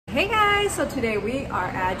Hey guys, so today we are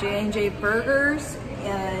at J&J Burgers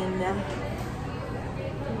in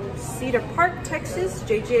Cedar Park, Texas.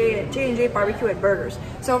 J&J Barbecue and Burgers.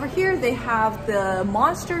 So over here they have the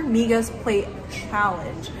Monster Migas Plate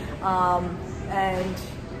Challenge. And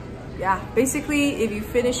yeah, basically if you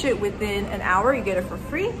finish it within an hour, you get it for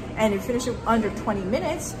free. And if you finish it under 20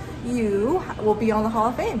 minutes, you will be on the Hall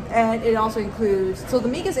of Fame. And it also includes, so the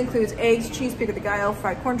Migas includes eggs, cheese, pico de gallo,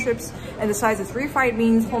 fried corn chips, and the sides is refried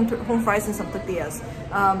beans, home fries, and some tortillas.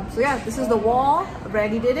 So yeah, this is the wall.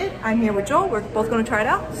 Randy did it. I'm here with Joe. We're both going to try it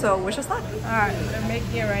out. So wish us luck. All right, they're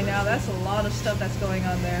making it right now. That's a lot of stuff that's going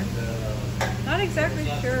on there. Not exactly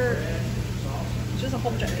sure. It's just a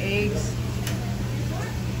whole bunch of eggs.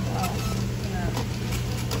 Wow.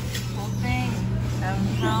 Whole thing,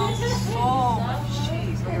 7 pounds. So much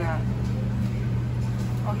cheese. Look at that.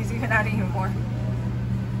 Oh, he's even adding even more.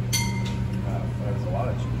 Wow, that's a lot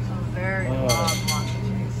of cheese. A very lot of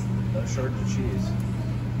cheese. No shortage of cheese.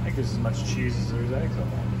 I think there's as much cheese as there's eggs on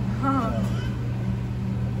that.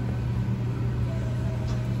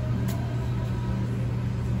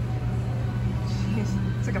 Jeez,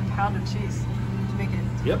 it's like a pound of cheese to make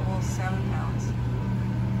it Yep. whole 7 pounds.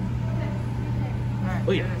 All right,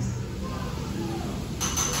 Oh, yeah. here it is.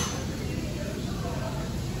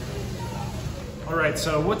 All right,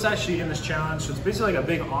 so what's actually in this challenge? So it's basically like a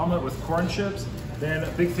big omelet with corn chips, then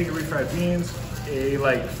a big thing of refried beans, a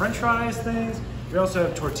like French fries things. We also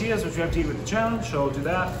have tortillas, which we have to eat with the challenge, so we'll do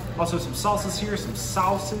that. Also some salsas here, some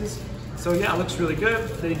sauces. So yeah, it looks really good.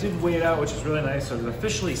 They did weigh it out, which is really nice. So it's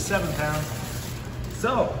officially 7 pounds.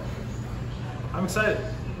 So, I'm excited.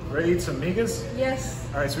 Ready to eat some migas? Yes.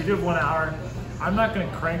 All right, so we do have 1 hour. I'm not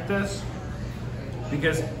gonna crank this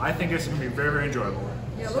because I think it's gonna be very, very enjoyable.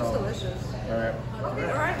 Yeah, it looks delicious. All right. Okay,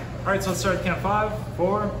 all right. All right, so let's start at count 5,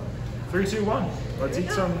 4, 3, 2, 1. Let's eat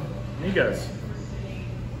some migas.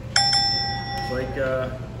 It's like,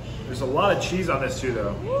 there's a lot of cheese on this too,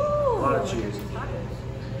 though. Woo. A lot of cheese.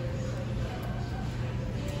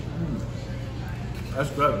 That's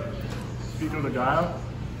good. Pico de gallo.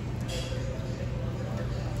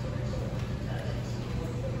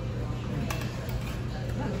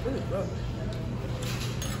 That's really good.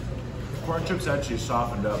 The corn chips actually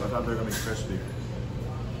softened up. I thought they were gonna be crispy.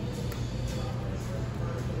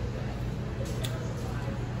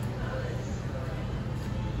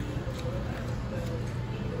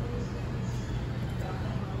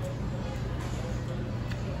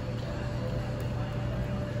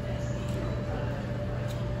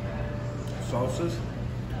 Salsas.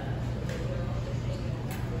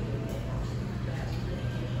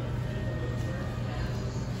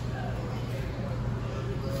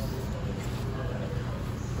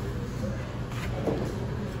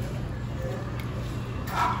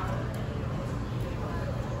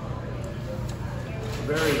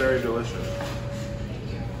 Very, very delicious.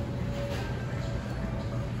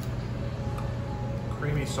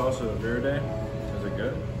 Creamy salsa verde. Is it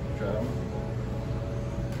good? Try that one.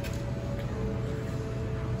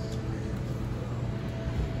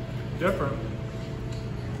 Different.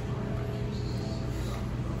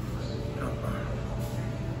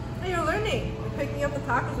 Hey, you're learning. You're picking up the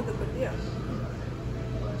tacos with the tortilla.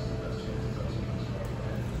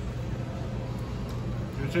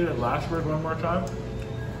 Can you say that last word one more time?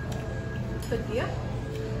 Tortilla?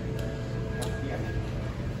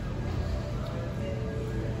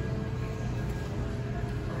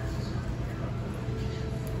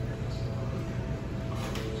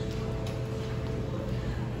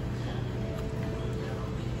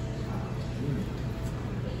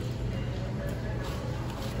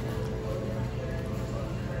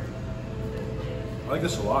 I like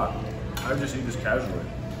this a lot. I would just eat this casually.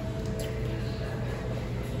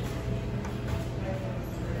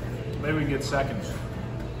 Maybe we can get seconds.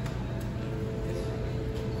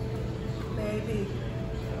 Maybe.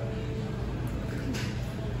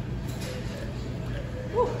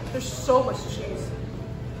 Woo, there's so much cheese.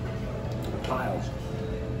 Piles.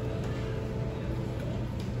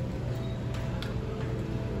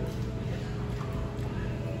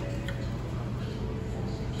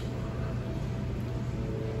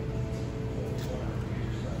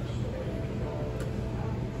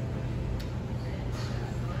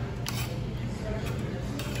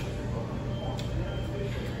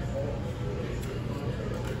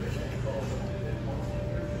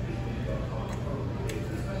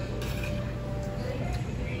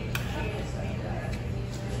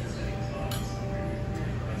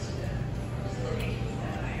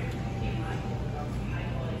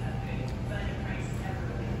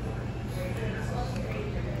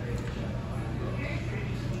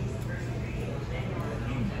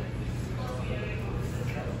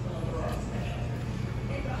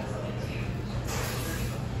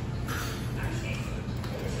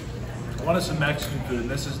 wanted some Mexican food, and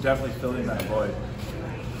this is definitely filling that void.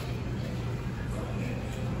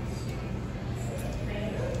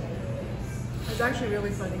 It's actually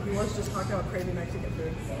really funny. He was just talking about crazy Mexican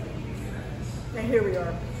food. And here we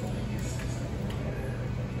are.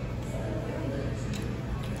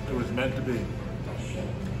 It was meant to be.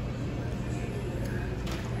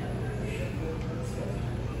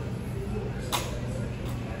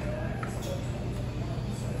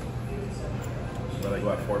 We're like,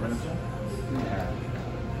 what, 4 minutes in? Yeah.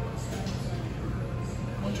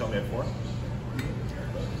 Want to show me at 4?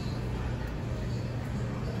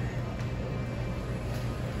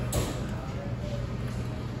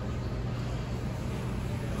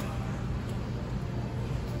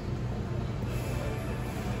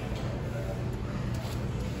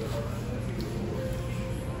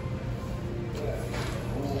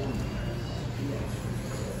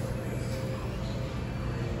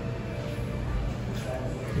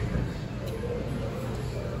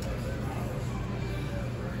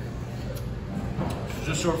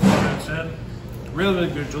 Just short 4 minutes in. Really, really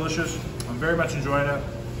good, delicious. I'm very much enjoying it.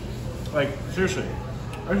 Like, seriously,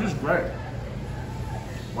 this is great.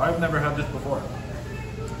 Why I've never had this before.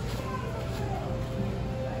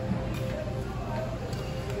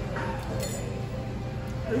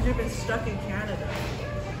 Because you've been stuck in Canada.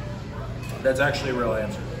 That's actually a real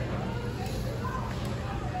answer.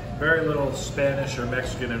 Very little Spanish or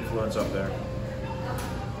Mexican influence up there.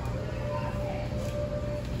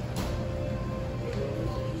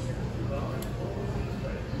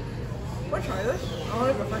 Wanna try this? I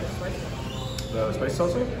want to go find the spice. The spice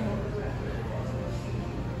salsa?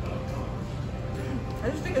 I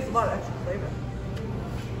just think it's a lot of extra flavor.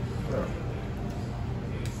 Yeah.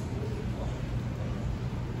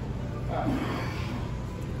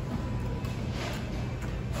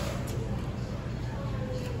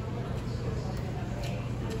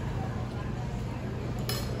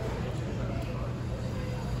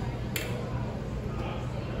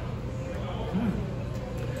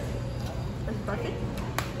 Is it spicy?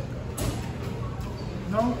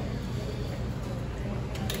 No.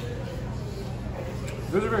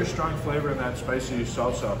 There's a very strong flavor in that spicy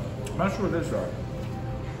salsa. I'm not sure what it is though.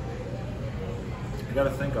 You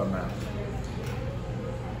gotta think on that.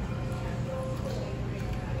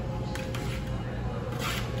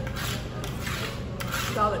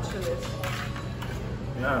 Solid chilies.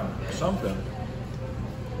 Yeah, something.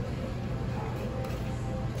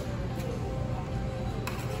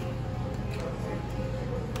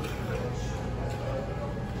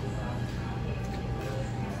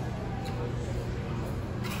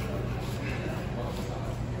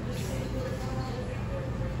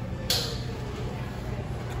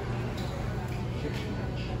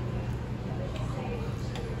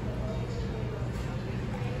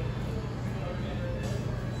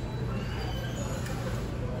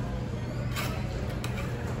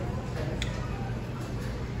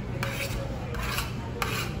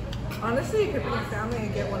 Honestly, you could bring a family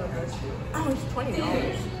and get one of those. Oh, it's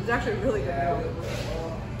 $20. It's actually really good deal.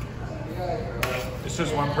 It's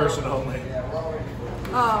just one person only.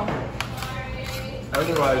 Oh,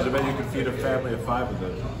 Otherwise, I bet you could feed a family of 5 of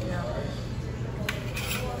it. yeah.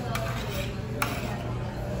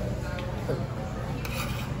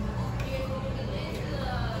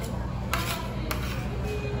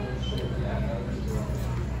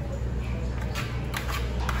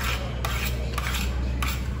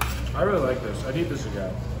 I really like this. I'd eat this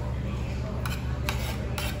again.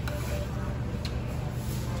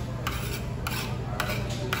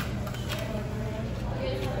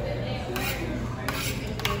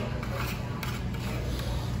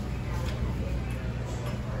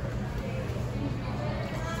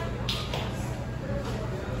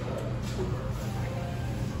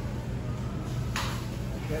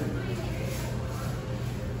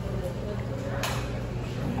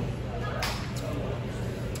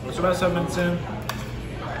 It's about 7 minutes in.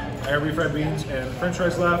 I have refried beans and french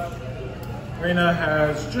fries left. Raina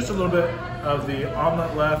has just a little bit of the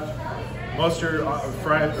omelet left. Most are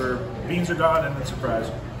fried, or beans are gone, and then some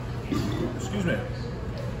fries. Excuse me.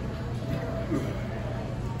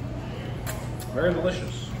 Very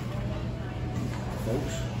delicious,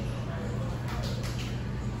 folks.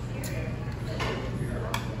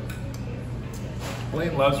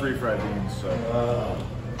 Blaine loves refried beans, so.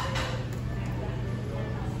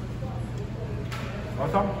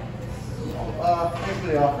 Want some? Thanks for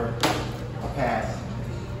the offer. I'll pass.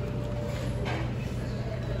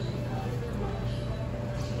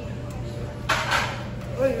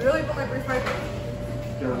 Oh, you really don't like refried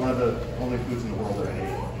beans? They're one of the only foods in the world that I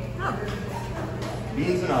hate. Huh.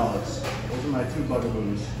 Beans and olives. Those are my 2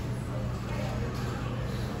 bugaboos.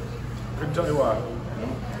 can tell you why.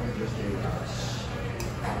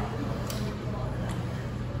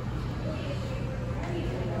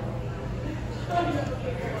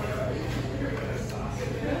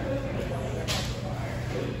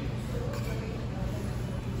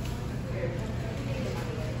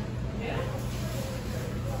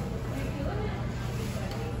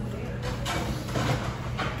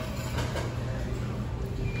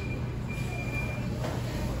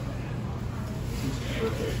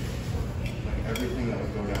 Perfect. Like everything that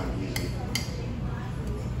would go down easy.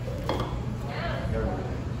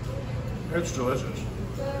 Everything. It's delicious.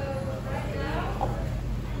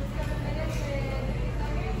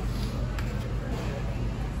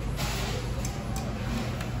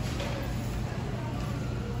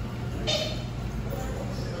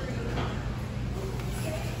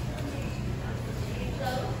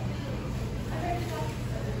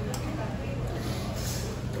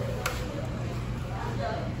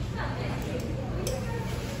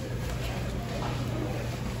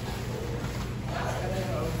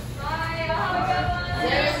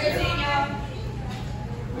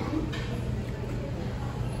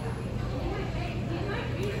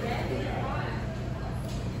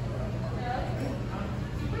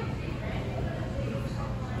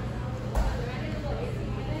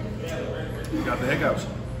 You got the hiccups.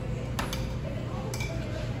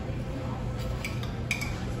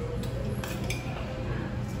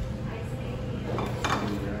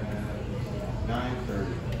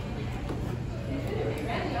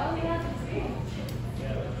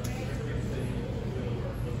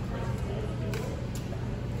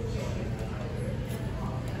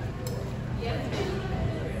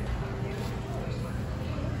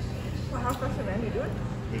 Well, how fast are you doing?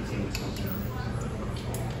 18 something.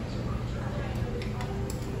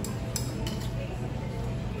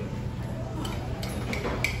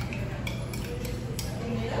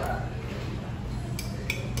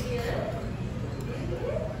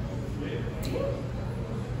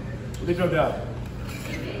 Leave no doubt.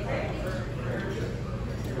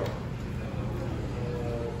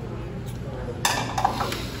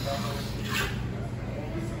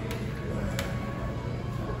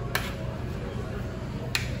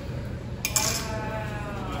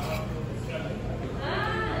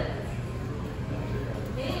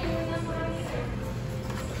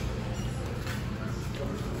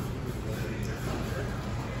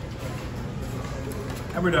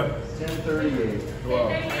 And we're done. 10:38. Wow.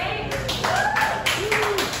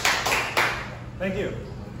 Thank you.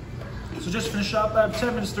 So just finish up at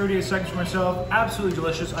 10 minutes 38 seconds for myself. Absolutely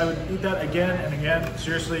delicious. I would eat that again and again.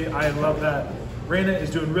 Seriously, I love that. Raina is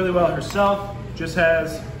doing really well herself. Just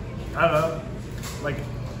has, I don't know, like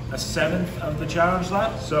a 1/7 of the challenge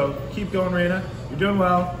left. So keep going, Raina. You're doing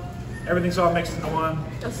well. Everyth's all mixed into one.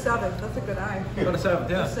 A 7. That's a good eye. About a 7,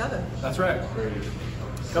 yeah. A 7. That's right.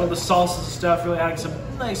 Got all the salsas and stuff, really adding some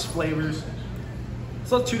nice flavors.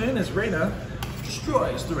 So let's tune in as Raina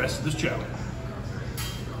destroys the rest of this challenge.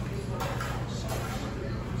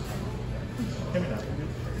 Give me that.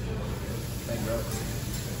 Thank you, bro.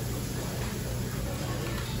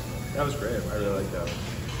 That was great. I really like that.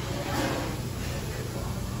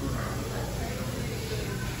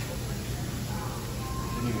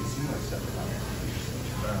 Didn't even see myself.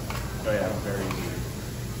 Oh yeah, very easy.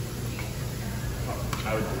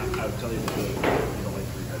 I would tell you to do it if you don't like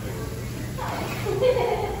free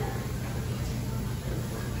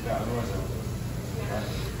Yeah, otherwise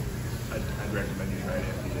I'd recommend you try it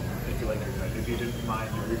if you like your if you didn't mind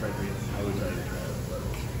your refried beans, I would tell you to try it. But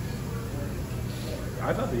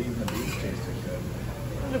I thought that even the beans tasted good.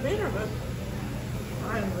 The beans are good.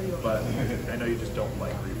 I don't know you. But I know you just don't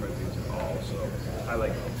like refried beans at all, so I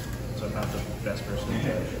like them. So I'm not the best person to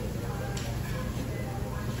judge.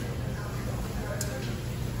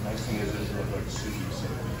 nice thing is it doesn't look like soup, so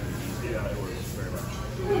Yeah, it was very much.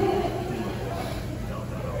 No,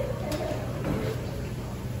 not at all.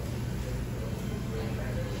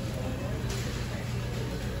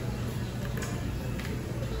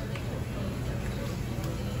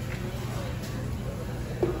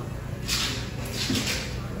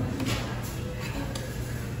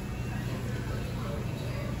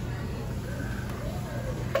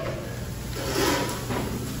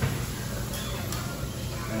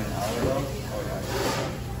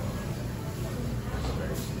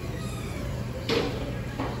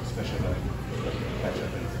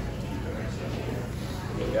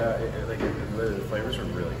 Yeah, the flavors are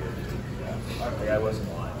really good. Yeah. Like I wasn't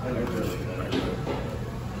lying. I really good.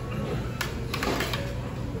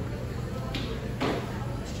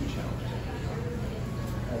 it's too challenging.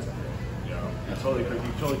 Yeah, you totally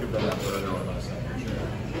could have done that for the other one last night for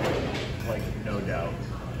sure. Like no doubt.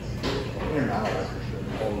 in and out, that's for sure.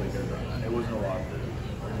 Totally good run. It wasn't a lot of food.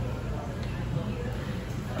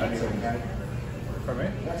 That's okay. For me?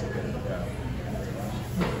 That's okay. Yeah.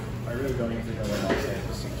 I really don't even think I went outside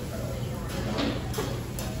to 60 pounds.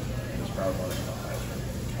 It's probably more than enough.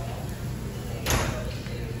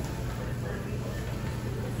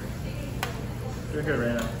 Doing good,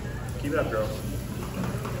 Raina. Keep it up, girl.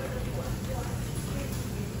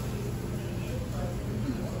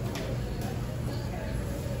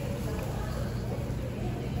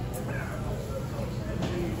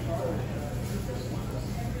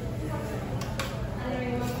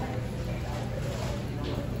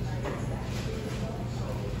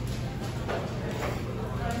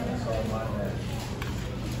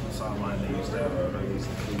 Online they used to have, or at least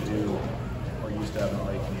they do, or used to have an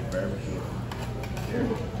all-you-can-eat barbecue.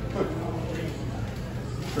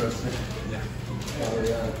 Interesting. Yeah. Oh,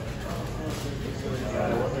 yeah. I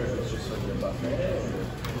wonder if it's just like a buffet or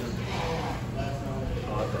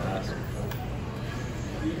I'll have to ask.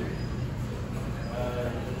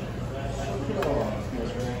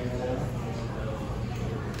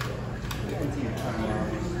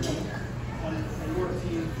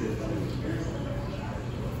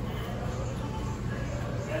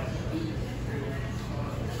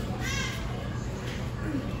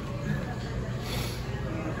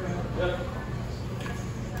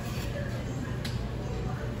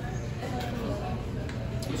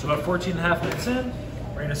 So about 14 and a half minutes in,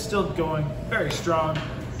 Raina's still going very strong.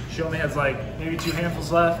 She only has like maybe 2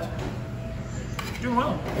 handfuls left. Doing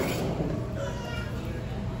well.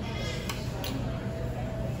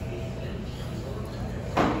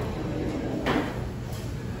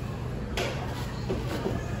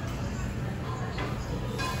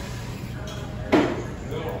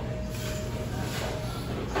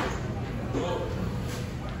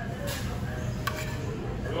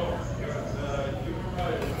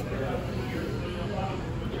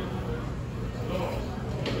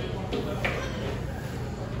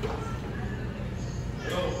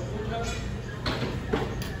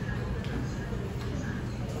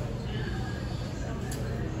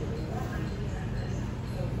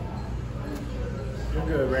 You're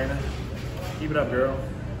good, Raina. Keep it up, girl.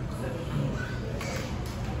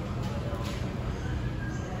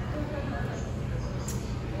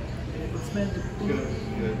 It's meant to be. Good.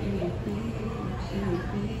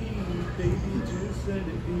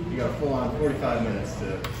 You got a full on 45 minutes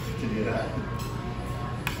to do that.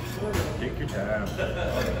 Take your time.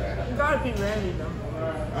 You gotta be ready though.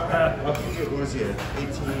 I'll keep it, what was it?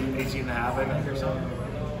 18 and a half, I think, or something.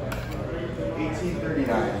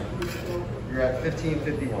 18:39. You're at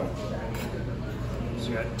 15:51. So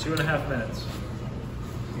you got 2.5 minutes.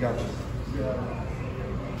 You got this.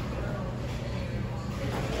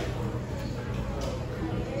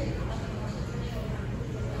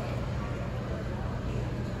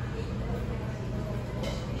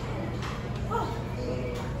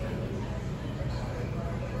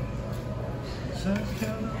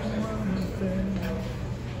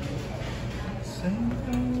 I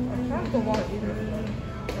have to want either.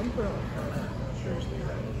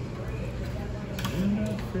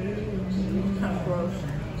 Kind of gross.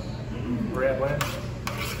 We're at when?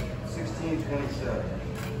 16:27.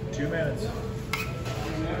 2 minutes.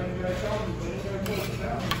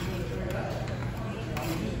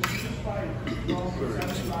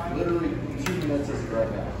 Literally 2 minutes is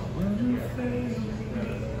right now.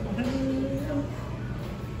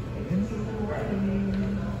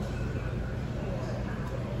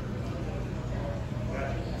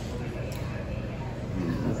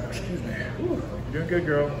 Excuse me. You're doing good,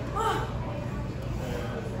 girl.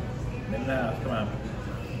 Minute and a half. Come on.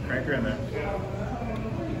 Crank her in there.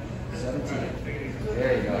 17.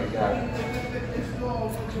 There you go. You got it.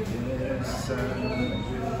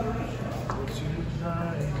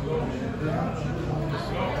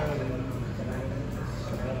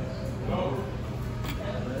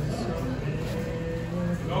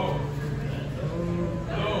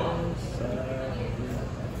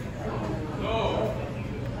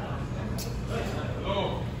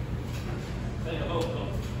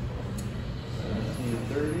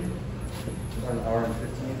 An hour and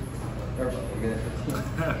 15. Or a minute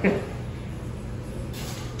 15.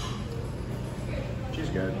 She's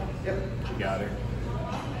good. Yep. She got her.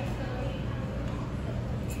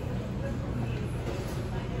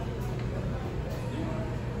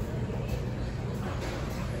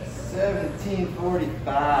 $17.45.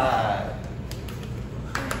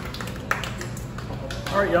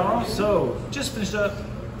 All right, y'all. So just finished up.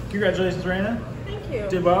 Congratulations, Raina. Thank you.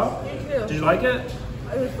 Did well? You too. Did you like it? I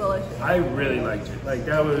It was delicious. I really liked it. Like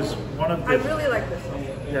that was one of the. I really like this one.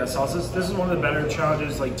 Yeah, salsas. This is one of the better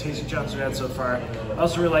challenges, like tasting challenges we had so far. I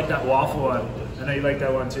also really like that waffle one. I know you like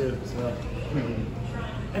that one too. So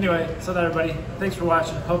anyway, so that everybody, thanks for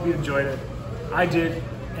watching. Hope you enjoyed it. I did,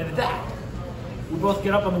 and at that, we both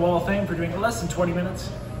get up on the wall of fame for doing less than 20 minutes.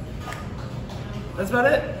 That's about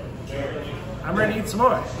it. I'm ready to eat some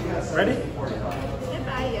more. Ready?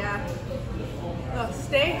 Goodbye, yeah. Oh,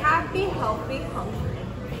 stay happy, healthy, hungry.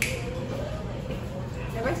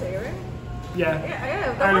 Did I say it right? Yeah.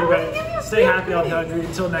 Yeah. All right, everybody. Stay happy, I'll hungry.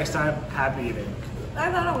 Until next time, happy eating.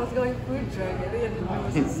 I thought I was going food drug. I didn't know I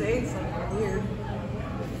was saying something weird.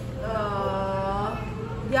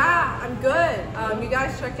 Yeah, I'm good. You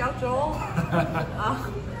guys check out Joel.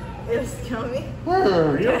 It's coming.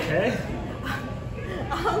 Are you okay?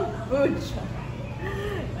 Food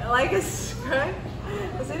drug. Like a subscribe.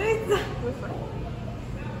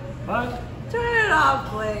 What? Turn it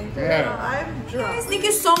off, Blake. Yeah. I'm drunk. Guys, thank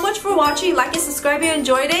you so much for watching. Like and subscribe if you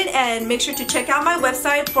enjoyed it, and make sure to check out my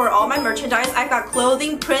website for all my merchandise. I've got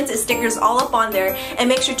clothing, prints, and stickers all up on there. And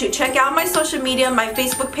make sure to check out my social media, my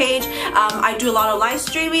Facebook page. I do a lot of live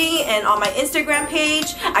streaming, and on my Instagram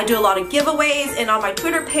page I do a lot of giveaways, and on my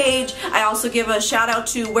Twitter page I also give a shout out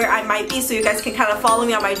to where I might be, so you guys can kind of follow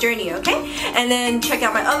me on my journey, okay? And then check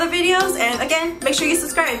out my other videos, and again, make sure you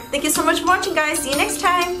subscribe. Thank you so much for watching, guys. See you next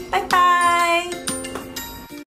time. Bye bye.